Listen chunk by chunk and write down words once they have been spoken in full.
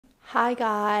Hi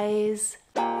guys.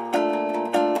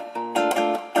 I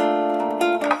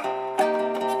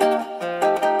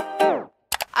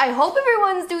hope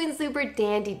everyone's doing super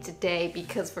dandy today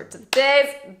because for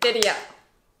today's video,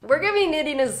 we're gonna be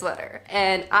knitting a sweater.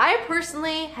 And I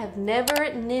personally have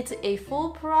never knit a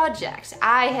full project.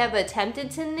 I have attempted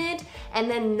to knit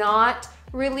and then not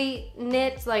really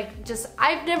knit,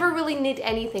 I've never really knit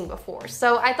anything before.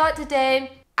 So I thought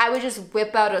today I would just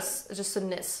whip out just a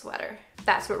knit sweater.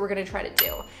 That's what we're gonna try to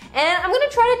do. And I'm gonna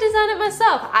try to design it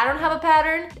myself. I don't have a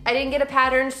pattern. I didn't get a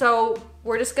pattern, so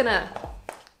we're just gonna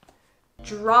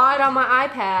draw it on my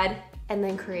iPad and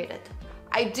then create it.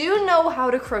 I do know how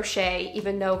to crochet,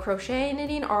 even though crochet and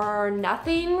knitting are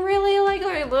nothing really like,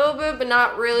 a little bit, but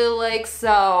not really like,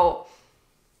 so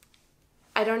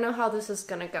I don't know how this is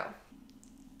gonna go.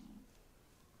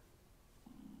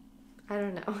 I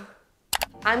don't know.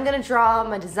 I'm gonna draw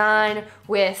my design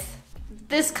with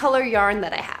this color yarn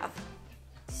that I have.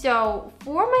 So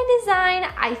for my design,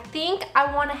 I think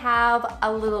I wanna have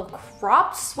a little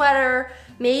cropped sweater,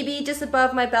 maybe just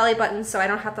above my belly button so I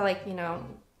don't have to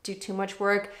do too much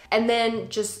work, and then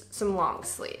just some long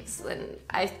sleeves. And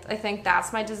I think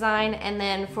that's my design. And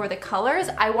then for the colors,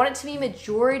 I want it to be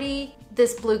majority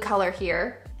this blue color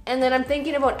here. And then I'm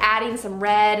thinking about adding some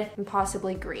red and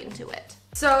possibly green to it.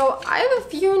 So I have a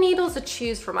few needles to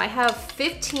choose from. I have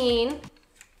 15,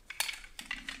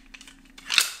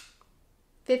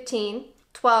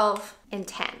 12, and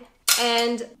 10.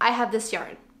 And I have this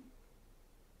yarn.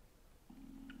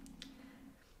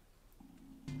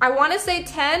 I want to say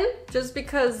 10 just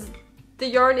because the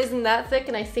yarn isn't that thick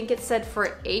and I think it said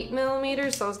for 8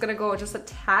 millimeters, so I was gonna go just a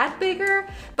tad bigger.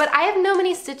 But I have no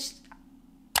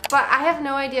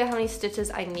idea how many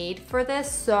stitches I need for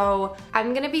this, so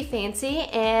I'm gonna be fancy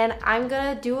and I'm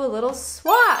gonna do a little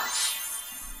swatch.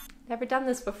 Never done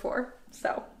this before,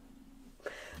 so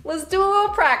let's do a little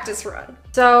practice run.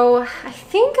 So I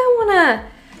think I wanna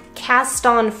cast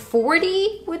on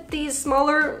 40 with these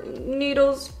smaller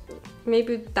needles.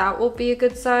 Maybe that will be a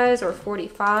good size, or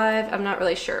 45, I'm not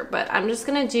really sure, but I'm just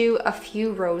gonna do a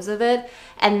few rows of it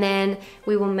and then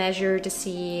we will measure to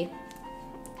see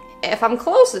if I'm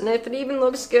close and if it even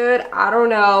looks good. I don't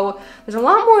know. There's a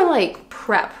lot more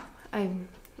prep, I'm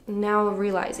now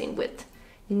realizing, with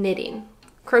knitting.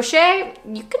 Crochet,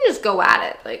 you can just go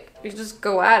at it. You just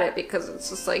go at it because it's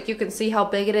just you can see how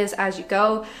big it is as you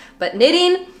go. But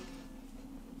knitting,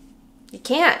 you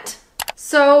can't.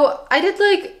 So I did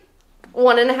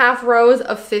 1.5 rows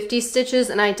of 50 stitches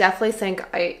and I definitely think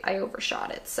I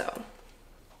overshot it. So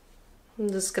I'm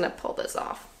just gonna pull this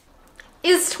off.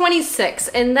 It's 26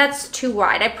 and that's too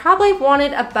wide. I probably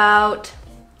wanted about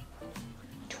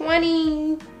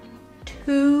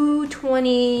 22,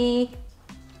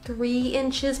 23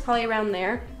 inches, probably around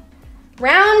there.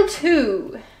 Round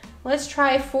 2. Let's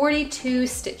try 42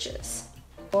 stitches.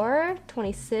 4,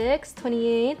 26,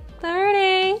 28,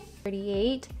 30,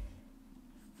 38,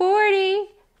 40,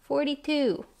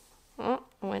 42. Oh,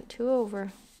 I went 2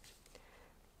 over.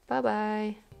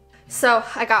 Bye-bye. So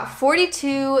I got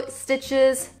 42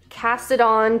 stitches casted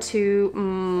on to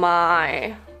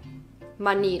my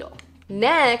needle.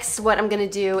 Next, what I'm gonna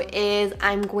do is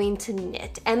I'm going to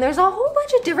knit. And there's a whole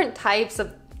bunch of different types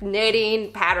of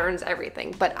knitting, patterns,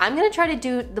 everything. But I'm gonna try to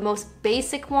do the most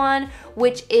basic one,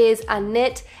 which is a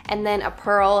knit and then a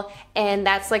purl. And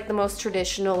that's the most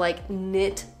traditional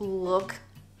knit look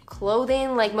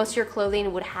clothing. Most of your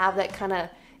clothing would have that kind of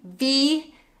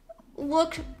V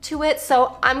look to it,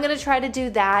 so I'm gonna try to do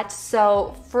that.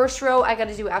 So first row I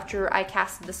gotta do after I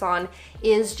casted this on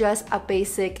is just a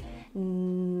basic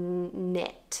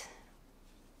knit.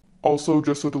 Also,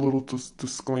 just with a little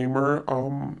disclaimer,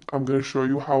 I'm going to show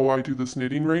you how I do this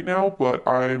knitting right now, but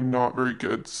I'm not very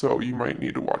good, so you might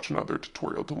need to watch another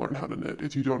tutorial to learn how to knit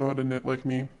if you don't know how to knit like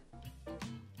me.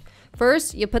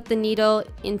 First, you put the needle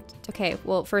in. Okay,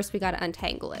 well, first we gotta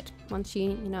untangle it. Once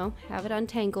you have it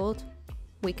untangled,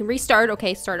 we can restart.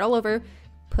 Okay, start all over.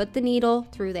 Put the needle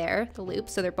through there, the loop,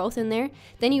 so they're both in there.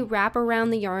 Then you wrap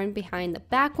around the yarn behind the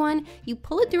back one. You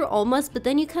pull it through almost, but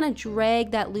then you kind of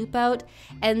drag that loop out.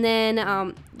 And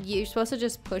then you're supposed to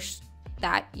just push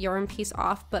that yarn piece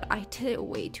off, but I did it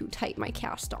way too tight, my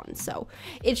cast on. So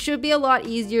it should be a lot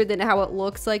easier than how it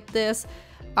looks like this.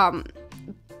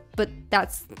 But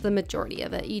that's the majority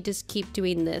of it. You just keep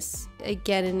doing this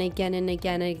again and again and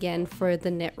again and again for the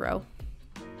knit row.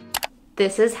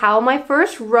 This is how my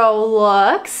first row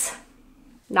looks.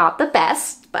 Not the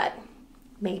best, but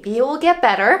maybe it will get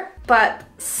better. But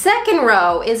second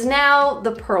row is now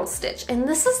the purl stitch. And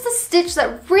this is the stitch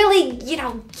that really,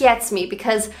 gets me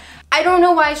because I don't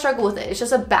know why I struggle with it. It's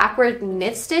just a backward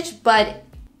knit stitch, but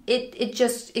it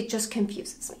just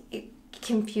confuses me. It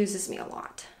confuses me a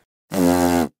lot.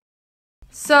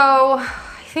 So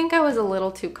I think I was a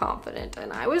little too confident,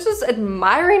 and I was just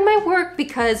admiring my work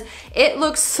because it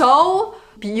looks so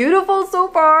beautiful so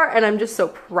far, and I'm just so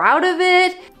proud of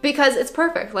it because it's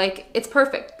perfect. Like, it's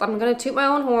perfect. I'm gonna toot my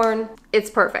own horn. It's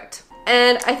perfect.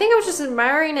 And I think I was just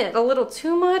admiring it a little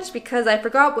too much because I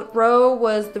forgot what row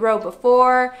was the row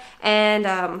before, and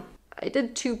I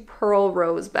did 2 purl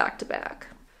rows back to back.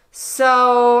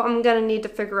 So I'm gonna need to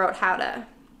figure out how to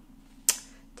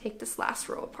take this last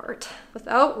row apart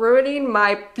without ruining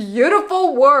my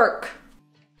beautiful work.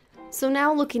 So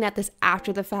now looking at this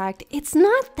after the fact, it's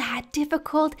not that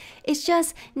difficult. It's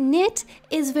just knit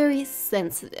is very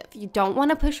sensitive. You don't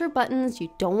want to push her buttons. You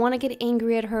don't want to get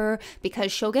angry at her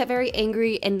because she'll get very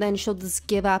angry and then she'll just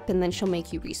give up and then she'll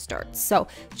make you restart. So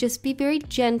just be very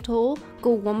gentle, go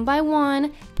one by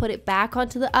one, put it back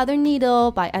onto the other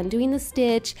needle by undoing the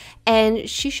stitch, and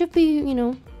she should be, you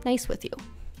know, nice with you.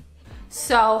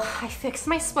 So I fixed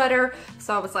my sweater,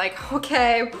 so I was like,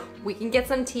 okay, we can get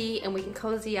some tea and we can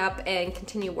cozy up and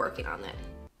continue working on it.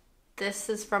 This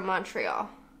is from Montreal.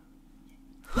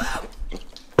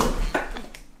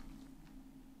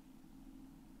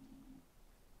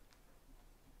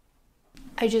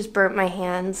 I just burnt my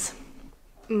hands.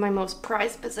 My most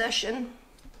prized possession.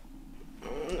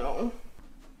 Oh,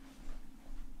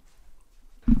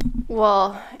 no.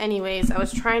 Well, anyways, I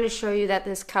was trying to show you that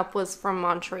this cup was from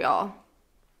Montreal.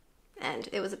 And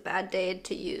it was a bad day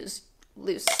to use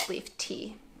loose leaf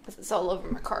tea because it's all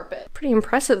over my carpet. Pretty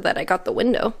impressive that I got the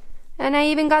window. And I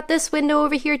even got this window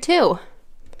over here too.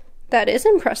 That is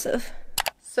impressive.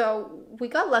 So we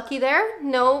got lucky there.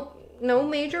 No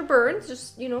major burns,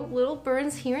 just, you know, little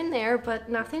burns here and there, but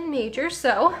nothing major,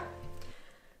 so.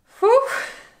 Whew.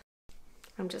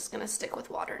 I'm just gonna stick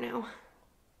with water now.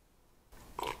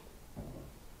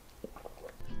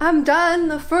 I'm done,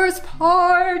 the first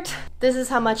part. This is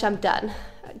how much I'm done.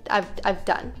 I've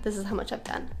done. This is how much I've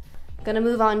done. I'm gonna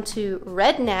move on to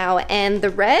red now, and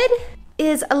the red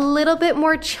is a little bit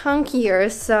more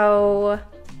chunkier, so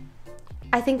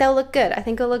I think that'll look good. I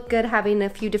think it'll look good having a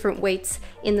few different weights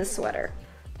in the sweater.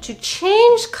 To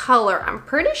change color, I'm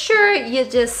pretty sure you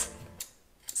just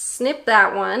snip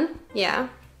that one. Yeah.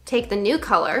 Take the new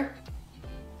color,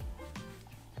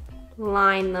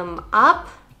 line them up,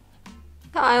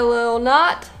 tie a little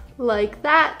knot like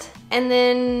that, and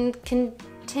then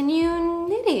continue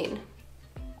knitting.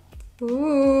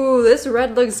 Ooh, this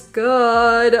red looks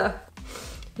good.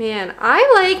 Man, I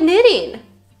like knitting.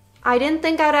 I didn't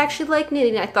think I'd actually like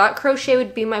knitting. I thought crochet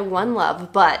would be my one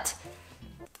love, but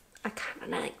I kind of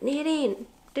like knitting.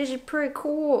 This is pretty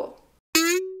cool.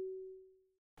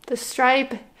 The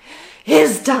stripe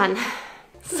is done.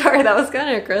 Sorry, that was kind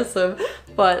of aggressive,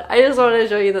 but I just wanted to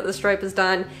show you that the stripe is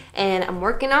done, and I'm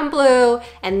working on blue,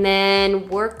 and then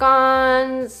work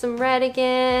on some red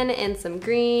again and some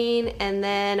green, and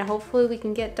then hopefully we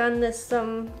can get done this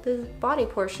body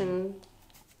portion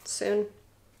soon.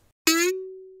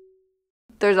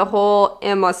 There's a hole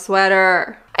in my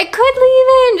sweater. I could leave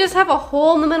it and just have a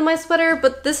hole in the middle of my sweater,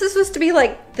 but this is supposed to be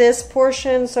like this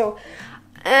portion, so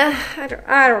I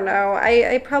don't know.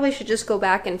 I probably should just go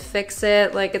back and fix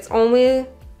it. Like, it's only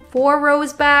 4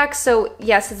 rows back, so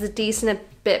yes, it's a decent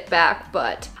bit back,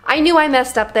 but I knew I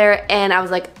messed up there, and I was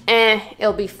like,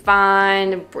 it'll be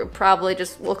fine. It'll probably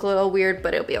just look a little weird,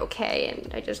 but it'll be okay,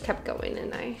 and I just kept going,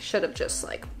 and I should have just,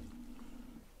 like,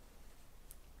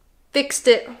 fixed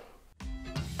it.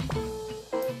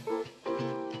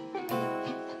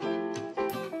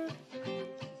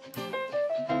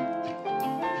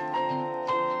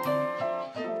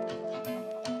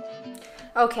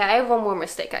 Okay, I have one more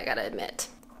mistake I gotta admit.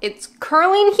 It's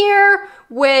curling here,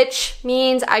 which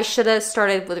means I should have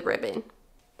started with ribbon.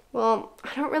 Well,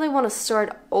 I don't really want to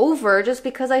start over just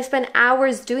because I spent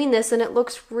hours doing this and it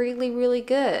looks really, really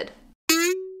good.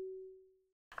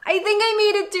 I think I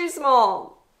made it too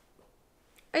small.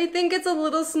 I think it's a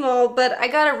little small, but I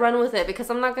gotta run with it because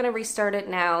I'm not gonna restart it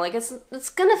now. Like, it's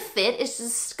gonna fit, it's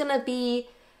just gonna be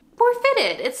more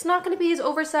fitted. It's not going to be as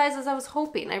oversized as I was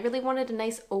hoping. I really wanted a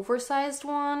nice oversized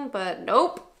one, but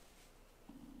nope.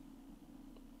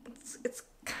 It's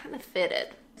kind of fitted.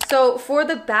 So for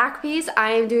the back piece,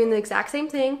 I am doing the exact same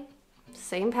thing,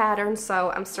 same pattern.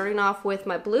 So I'm starting off with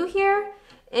my blue here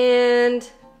and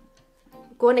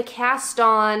I'm going to cast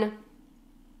on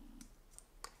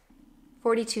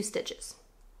 42 stitches.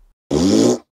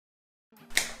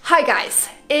 Hi guys,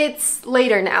 it's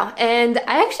later now, and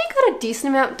I actually got a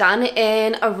decent amount done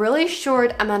in a really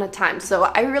short amount of time, so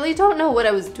I really don't know what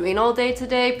I was doing all day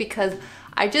today because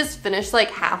I just finished like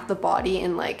half the body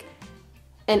in like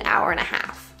an hour and a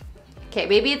half. Okay,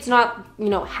 maybe it's not, you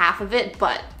know, half of it,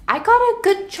 but I got a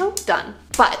good chunk done.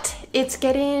 But it's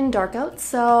getting dark out,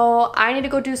 so I need to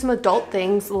go do some adult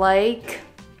things like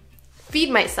feed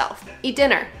myself, eat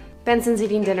dinner. Benson's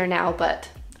eating dinner now, but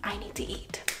I need to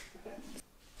eat.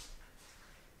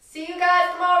 See you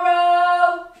guys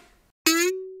tomorrow!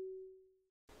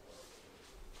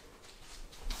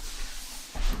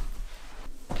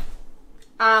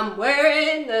 I'm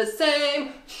wearing the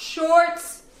same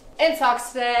shorts and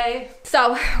socks today.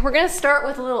 So we're gonna start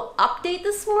with a little update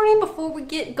this morning before we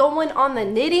get going on the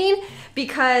knitting,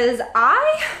 because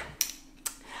I'm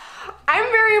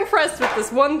very impressed with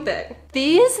this one thing.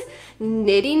 These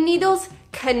knitting needles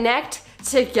connect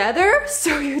together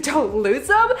so you don't lose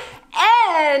them,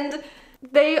 and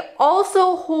they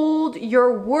also hold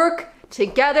your work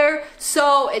together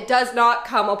so it does not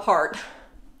come apart.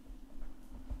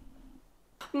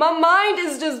 My mind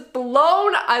is just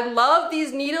blown. I love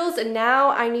these needles, and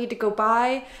now I need to go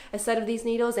buy a set of these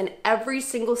needles in every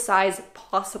single size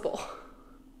possible.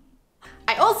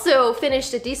 I also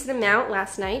finished a decent amount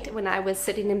last night when I was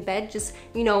sitting in bed just,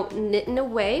 you know, knitting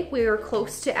away. We were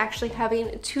close to actually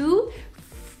having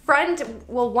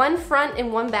one front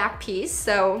and one back piece,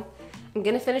 so I'm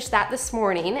gonna finish that this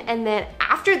morning, and then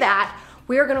after that,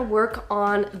 we're gonna work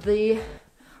on the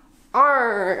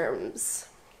arms.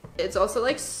 It's also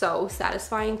like so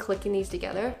satisfying clicking these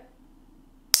together.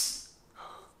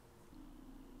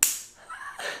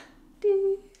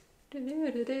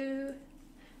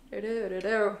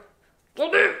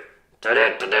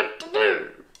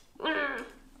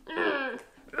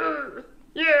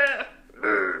 Yeah.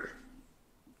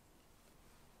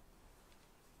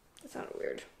 That sounded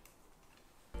weird.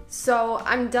 So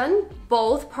I'm done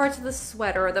both parts of the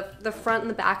sweater, the front and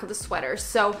the back of the sweater.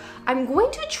 So I'm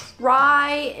going to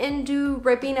try and do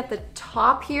ribbing at the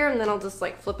top here, and then I'll just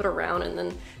like flip it around, and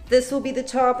then this will be the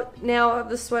top now of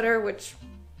the sweater, which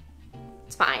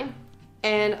it's fine.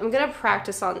 And I'm gonna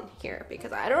practice on here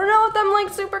because I don't know if I'm like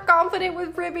super confident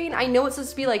with ribbing. I know it's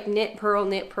supposed to be like knit, purl,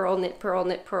 knit, purl, knit, purl,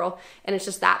 knit, purl, and it's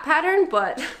just that pattern,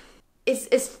 but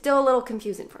it's still a little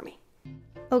confusing for me.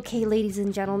 Okay, ladies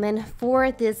and gentlemen, for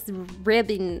this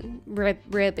ribbing, I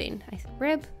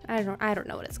don't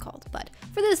know what it's called, but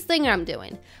for this thing I'm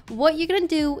doing, what you're gonna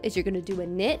do is you're gonna do a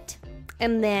knit,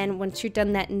 and then once you're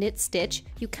done that knit stitch,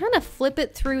 you kind of flip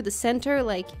it through the center,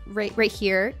 like right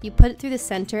here. You put it through the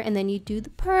center, and then you do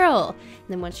the purl. And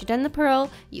then once you're done the purl,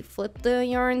 you flip the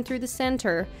yarn through the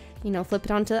center, you know, flip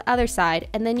it onto the other side,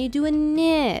 and then you do a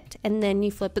knit, and then you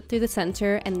flip it through the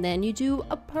center, and then you do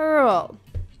a purl.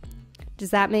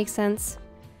 Does that make sense?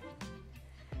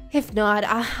 If not,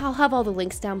 I'll have all the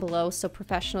links down below so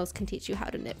professionals can teach you how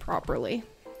to knit properly.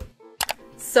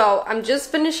 So I'm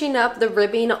just finishing up the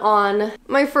ribbing on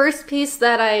my first piece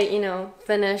that I, you know,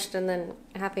 finished, and then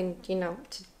having, you know,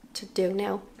 to do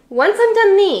now. Once I'm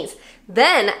done these,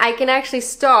 then I can actually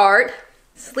start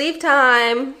sleeve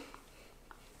time.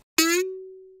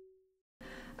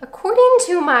 According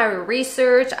to my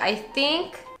research, I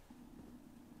think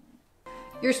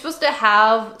you're supposed to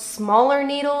have smaller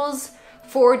needles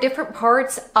for different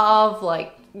parts of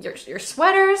like your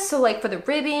sweaters. So like for the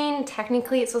ribbing,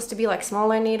 technically it's supposed to be like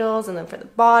smaller needles, and then for the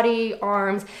body,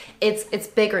 arms, it's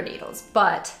bigger needles.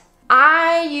 But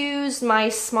I used my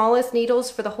smallest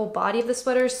needles for the whole body of the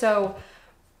sweater, so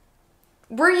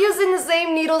we're using the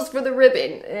same needles for the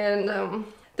ribbing, and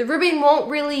the ribbing won't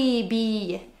really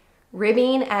be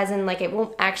ribbing, as in like it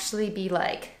won't actually be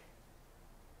like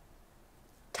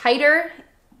tighter.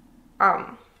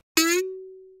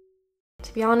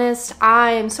 To be honest,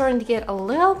 I am starting to get a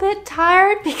little bit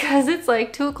tired because it's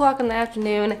like 2 o'clock in the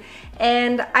afternoon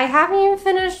and I haven't even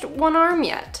finished one arm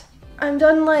yet. I'm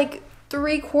done like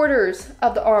 3/4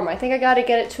 of the arm. I think I gotta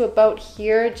get it to about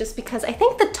here, just because I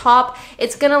think the top,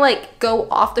 it's gonna like go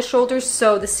off the shoulders,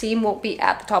 so the seam won't be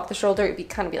at the top of the shoulder, it'd be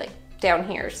kind of be like down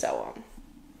here, so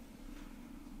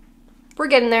we're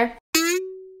getting there.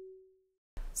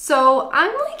 So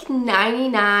I'm like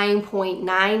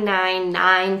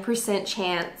 99.999%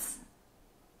 chance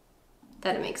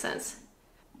that it makes sense.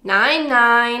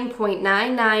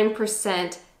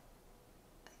 99.99%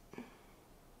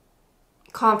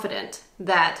 confident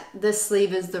that this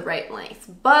sleeve is the right length,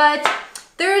 but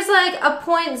there's like a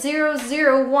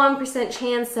 0.001%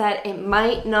 chance that it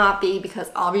might not be,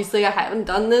 because obviously I haven't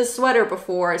done this sweater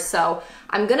before. So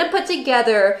I'm gonna put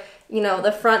together, you know,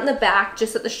 the front and the back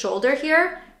just at the shoulder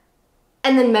here,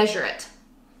 and then measure it.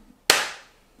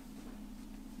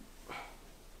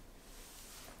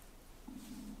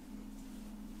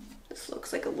 This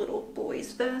looks like a little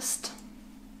boy's vest.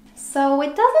 So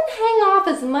it doesn't hang off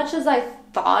as much as I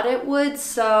thought it would,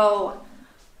 so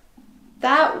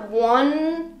That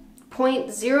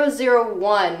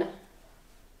 1.001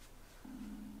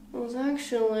 was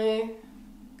actually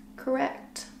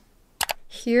correct.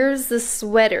 Here's the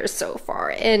sweater so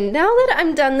far, and now that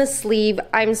I'm done the sleeve,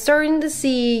 I'm starting to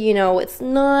see, you know, it's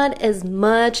not as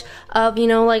much of, you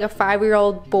know, like a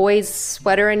 5-year-old boy's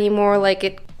sweater anymore. Like,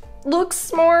 it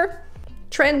looks more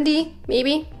trendy,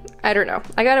 maybe. I don't know.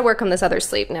 I gotta work on this other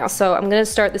sleeve now, so I'm gonna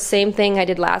start the same thing I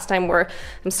did last time, where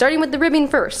I'm starting with the ribbing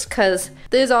first, because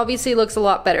this obviously looks a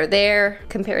lot better there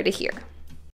compared to here.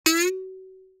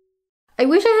 I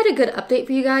wish I had a good update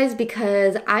for you guys,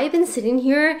 because I've been sitting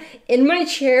here in my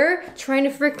chair trying to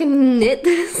freaking knit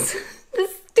this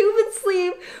stupid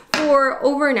sleeve for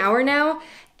over an hour now,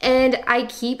 and I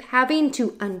keep having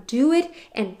to undo it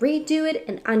and redo it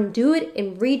and undo it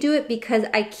and redo it because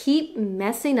I keep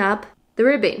messing up the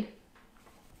ribbing.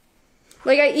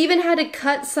 Like, I even had to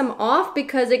cut some off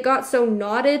because it got so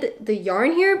knotted, the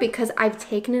yarn here, because I've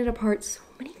taken it apart so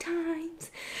many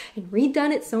times and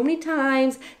redone it so many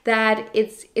times that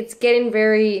it's getting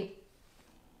very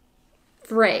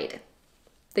frayed,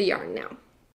 the yarn now.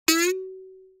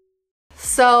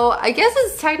 So I guess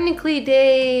it's technically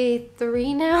day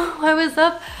 3 now. I was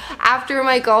up after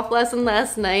my golf lesson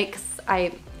last night, because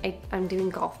I'm doing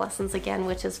golf lessons again,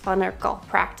 which is fun, or golf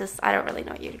practice. I don't really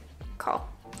know what you'd call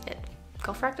it.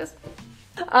 Golf practice?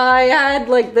 I had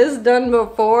like this done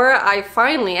before. I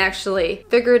finally actually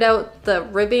figured out the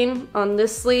ribbing on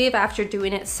this sleeve after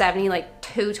doing it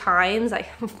 72 times. I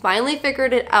finally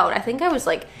figured it out. I think I was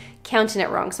like counting it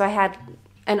wrong, so I had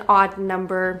an odd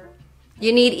number.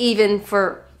 You need even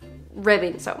for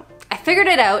ribbing, so I figured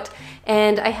it out,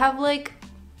 and I have like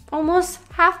almost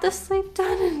half the sleeve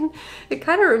done, and it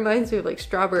kind of reminds me of like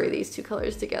strawberry, these two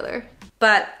colors together.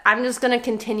 But I'm just gonna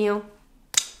continue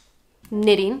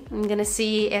knitting. I'm gonna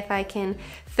see if I can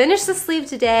finish the sleeve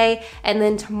today, and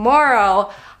then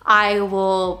tomorrow I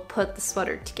will put the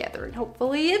sweater together, and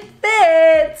hopefully it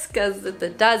fits, because if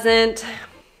it doesn't,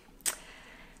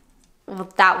 well,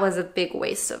 that was a big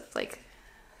waste of like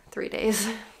 3 days.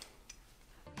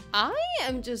 I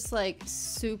am just like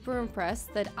super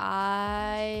impressed that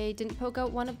I didn't poke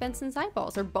out one of Benson's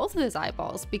eyeballs, or both of his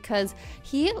eyeballs, because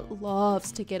he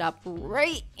loves to get up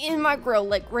right in my grill,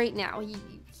 like right now.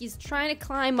 He's trying to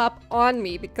climb up on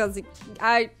me because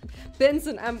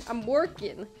Benson, I'm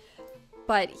working.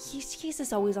 But he's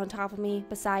just always on top of me,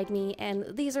 beside me, and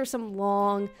these are some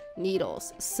long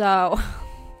needles. So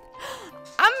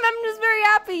I'm just very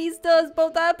happy he still has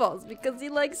both eyeballs, because he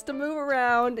likes to move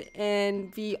around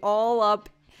and be all up.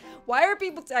 Why are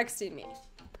people texting me?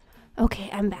 Okay,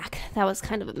 I'm back. That was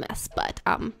kind of a mess, but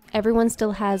everyone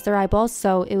still has their eyeballs,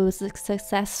 so it was a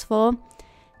successful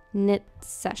knit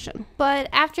session. But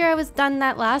after I was done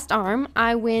that last arm,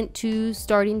 I went to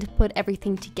starting to put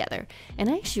everything together, and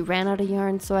I actually ran out of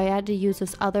yarn, so I had to use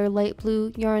this other light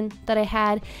blue yarn that I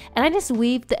had, and I just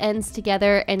weaved the ends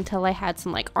together until I had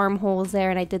some like armholes there,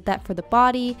 and I did that for the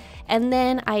body, and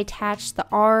then I attached the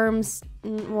arms.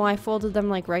 Well, I folded them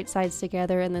like right sides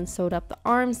together and then sewed up the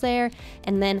arms there,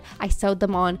 and then I sewed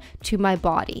them on to my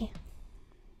body.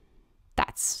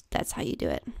 That's how you do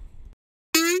it.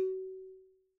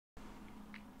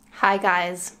 Hi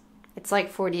guys, it's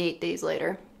like 48 days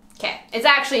later. Okay, it's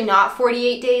actually not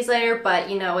 48 days later, but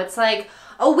you know, it's like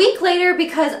a week later,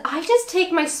 because I just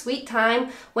take my sweet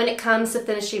time when it comes to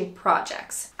finishing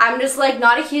projects. I'm just like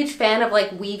not a huge fan of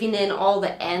like weaving in all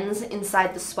the ends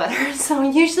inside the sweater, so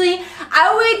usually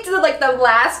I wait to like the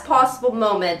last possible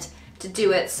moment to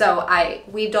do it. So I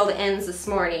weaved all the ends this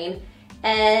morning,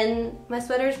 and my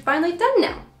sweater is finally done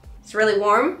now. It's really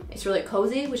warm, it's really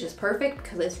cozy, which is perfect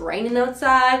because it's raining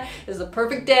outside. It's the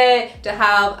perfect day to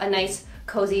have a nice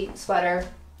cozy sweater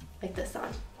like this on.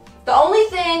 The only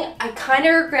thing I kind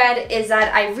of regret is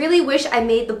that I really wish I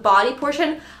made the body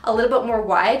portion a little bit more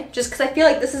wide, just because I feel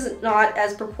like this is not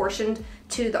as proportioned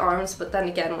to the arms. But then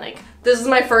again, like, this is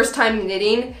my first time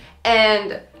knitting,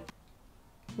 and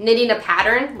knitting a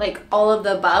pattern, like all of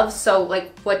the above, so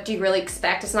like what do you really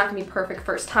expect? It's not gonna be perfect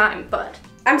first time, but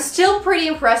I'm still pretty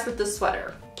impressed with this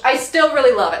sweater. I still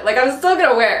really love it. Like, I'm still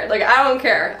gonna wear it. Like, I don't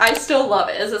care. I still love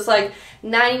it. It's just like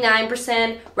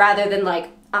 99% rather than like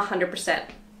 100%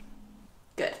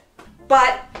 good.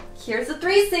 But here's the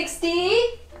 360.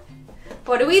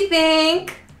 What do we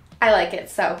think? I like it,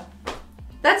 so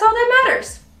that's all that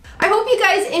matters. I hope you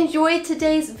guys enjoyed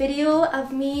today's video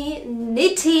of me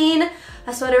knitting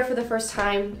a sweater for the first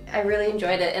time. I really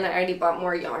enjoyed it, and I already bought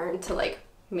more yarn to like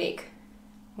make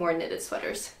more knitted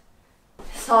sweaters.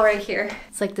 It's all right here.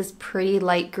 It's like this pretty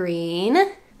light green.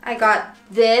 I got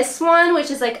this one,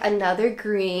 which is like another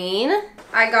green.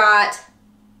 I got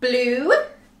blue,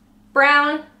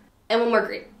 brown, and one more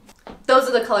green. Those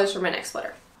are the colors for my next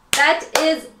sweater. That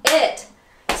is it.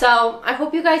 So I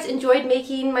hope you guys enjoyed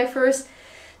making my first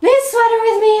knit sweater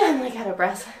with me. I'm like out of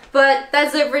breath. But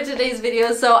that's it for today's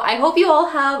video. So I hope you all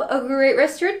have a great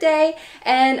rest of your day,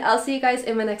 and I'll see you guys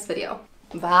in my next video.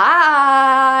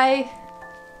 Bye!